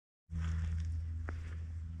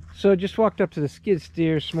So I just walked up to the skid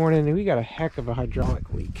steer this morning and we got a heck of a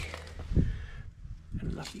hydraulic leak. I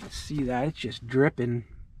don't know if you can see that. It's just dripping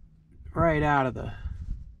right out of the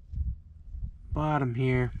bottom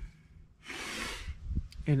here.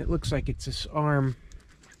 And it looks like it's this arm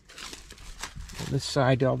on this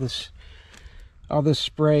side, all this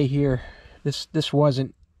spray here. This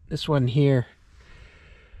wasn't here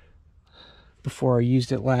before I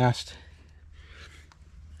used it last.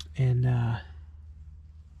 And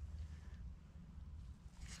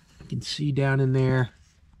you can see down in there,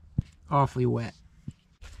 awfully wet.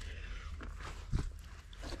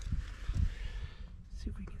 See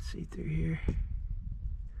if we can see through here.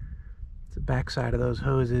 It's the back side of those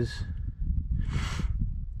hoses.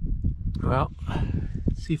 Well,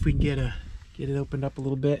 see if we can get it opened up a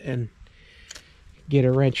little bit and get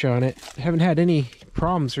a wrench on it. I haven't had any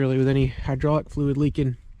problems really with any hydraulic fluid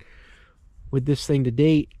leaking with this thing to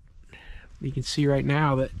date. You can see right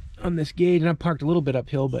now that on this gauge, and I'm parked a little bit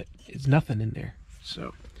uphill, but it's nothing in there.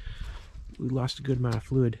 So we lost a good amount of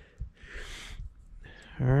fluid.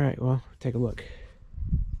 All right, well, take a look.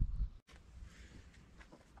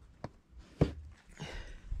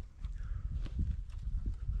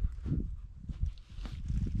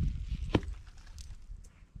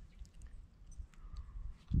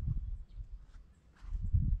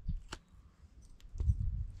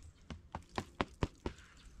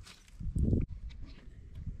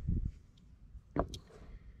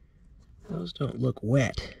 Those don't look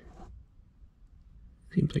wet.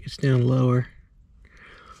 Seems like it's down lower.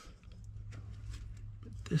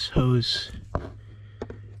 But this hose,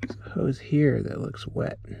 there's a hose here that looks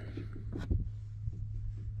wet.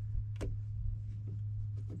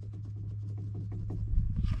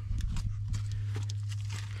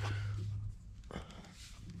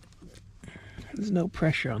 There's no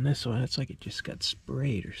pressure on this one. It's like it just got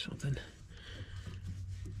sprayed or something.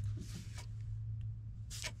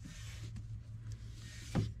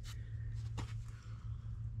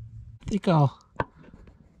 I think I'll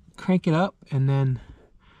crank it up and then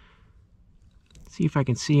see if I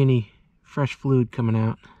can see any fresh fluid coming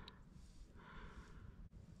out.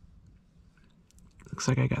 Looks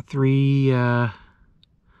like I got three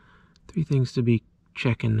things to be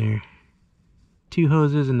checking there. 2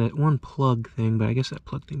 hoses and that one plug thing, but I guess that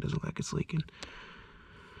plug thing doesn't look like it's leaking.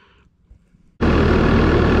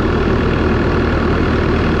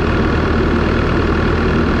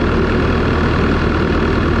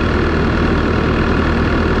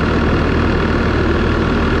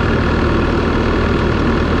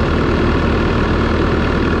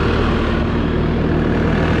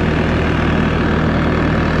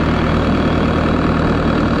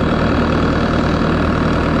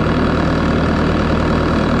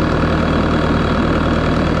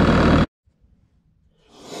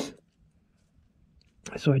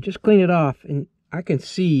 So I just cleaned it off and I can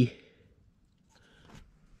see,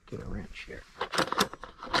 get a wrench here.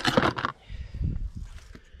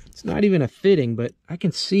 It's not even a fitting, but I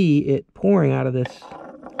can see it pouring out of this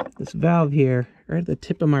valve here, right at the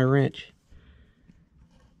tip of my wrench.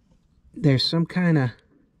 There's some kind of,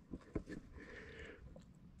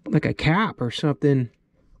 like a cap or something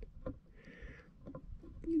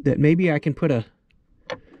that maybe I can put a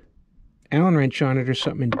Allen wrench on it or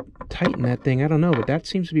something and tighten that thing. I don't know, but that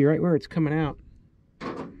seems to be right where it's coming out.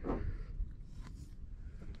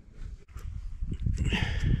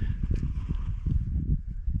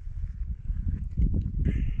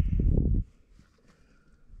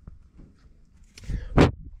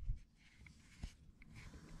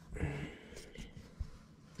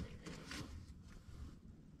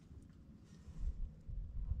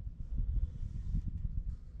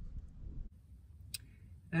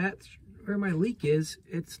 That's where my leak is.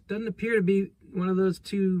 It doesn't appear to be one of those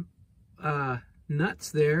 2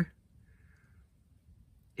 nuts there.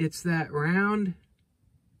 It's that round,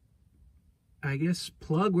 I guess,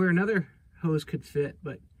 plug where another hose could fit,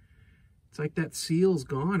 but it's like that seal's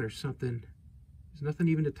gone or something. There's nothing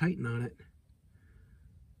even to tighten on it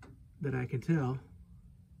that I can tell.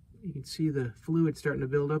 You can see the fluid starting to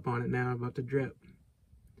build up on it now, about to drip.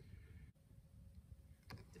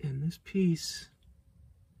 And this piece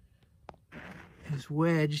is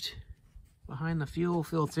wedged behind the fuel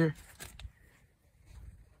filter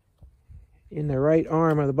in the right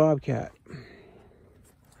arm of the Bobcat.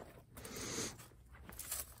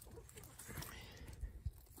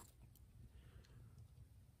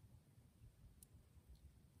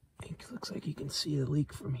 It looks like you can see the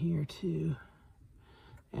leak from here too.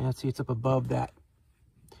 And see, it's up above that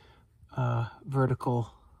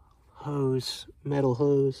vertical hose, metal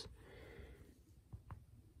hose.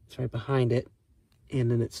 It's right behind it,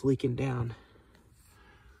 and then it's leaking down.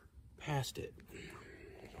 past it.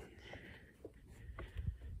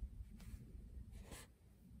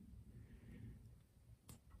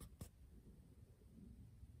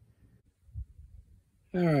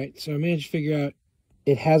 All right, so I managed to figure out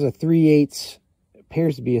it has a 3/8,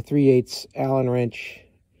 appears to be a 3/8 Allen wrench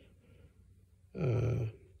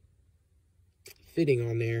fitting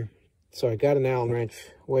on there. So I got an Allen wrench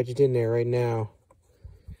wedged in there right now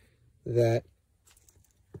that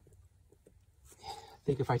I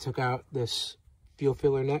think if I took out this fuel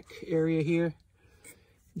filler neck area here,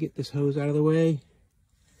 get this hose out of the way,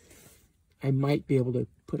 I might be able to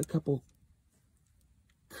put a couple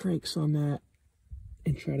cranks on that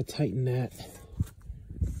and try to tighten that.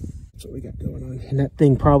 That's what we got going on. And that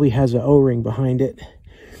thing probably has an O-ring behind it,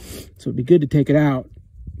 so it'd be good to take it out.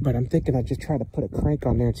 But I'm thinking I'd just try to put a crank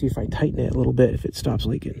on there and see if I tighten it a little bit, if it stops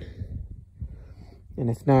leaking. And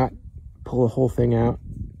if not, pull the whole thing out,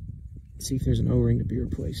 see if there's an O-ring to be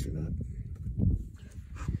replaced or not.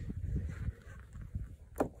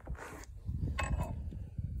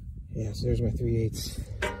 Yeah, so there's my 3/8.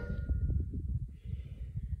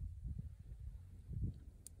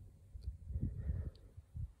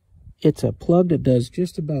 It's a plug that does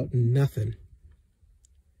just about nothing.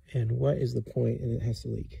 And what is the point? And it has to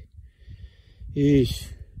leak.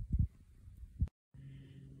 Eesh.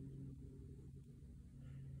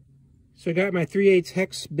 So I got my 3/8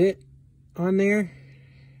 hex bit on there.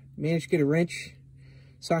 Managed to get a wrench,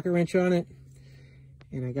 socket wrench on it.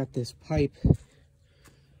 And I got this pipe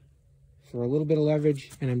for a little bit of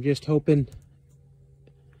leverage. And I'm just hoping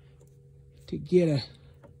to get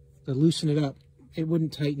to loosen it up. It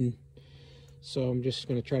wouldn't tighten. So I'm just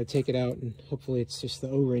going to try to take it out, and hopefully it's just the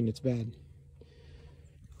O-ring that's bad.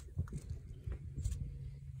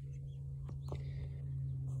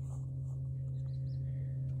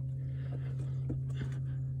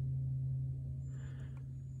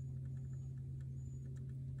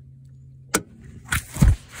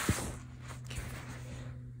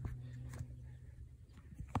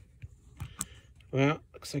 Well,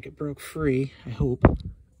 looks like it broke free, I hope.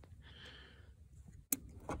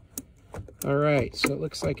 All right, so it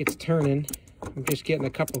looks like it's turning. I'm just getting a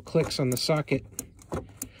couple clicks on the socket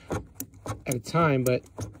at a time, but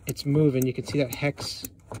it's moving. You can see that hex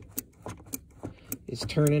is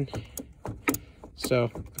turning. So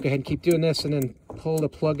go ahead and keep doing this, and then pull the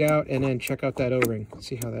plug out, and then check out that O-ring.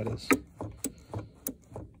 See how that is.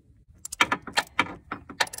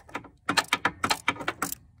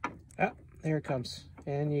 Ah, there it comes.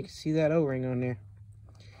 And you can see that O-ring on there.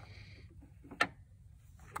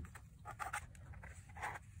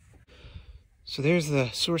 So there's the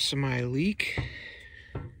source of my leak.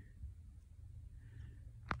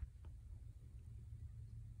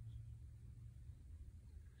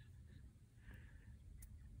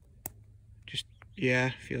 Just,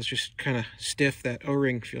 yeah, feels just kind of stiff. That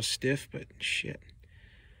O-ring feels stiff, but shit.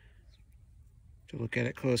 To look at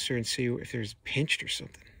it closer and see if there's pinched or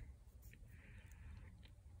something.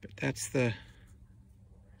 But that's the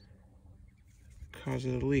cause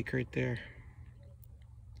of the leak right there.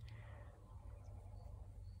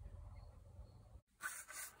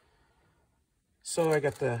 So I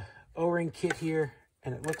got the O-ring kit here,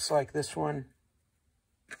 and it looks like this one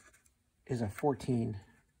is a 14.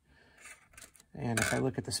 And if I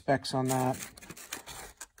look at the specs on that,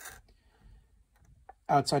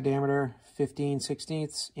 outside diameter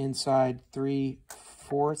 15/16, inside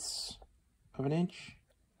 3/4 of an inch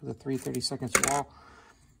with a 3/32 wall.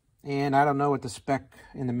 And I don't know what the spec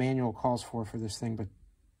in the manual calls for this thing, but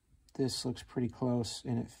this looks pretty close,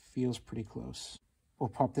 and it feels pretty close. We'll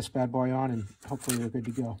pop this bad boy on, and hopefully we're good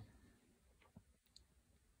to go.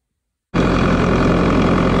 Go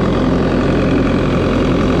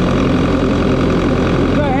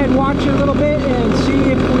ahead and watch it a little bit and see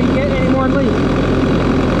if we get any more leak.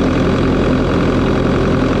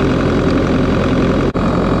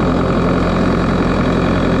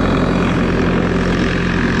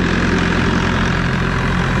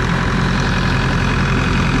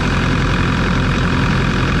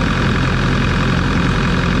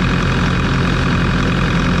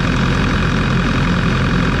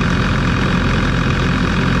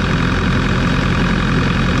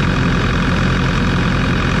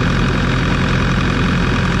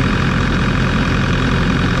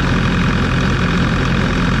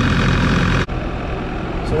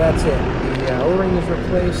 So that's it. The O-ring is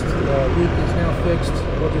replaced. The leak is now fixed.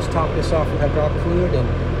 We'll just top this off with hydraulic fluid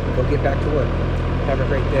and go get back to work. Have a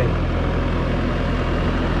great day.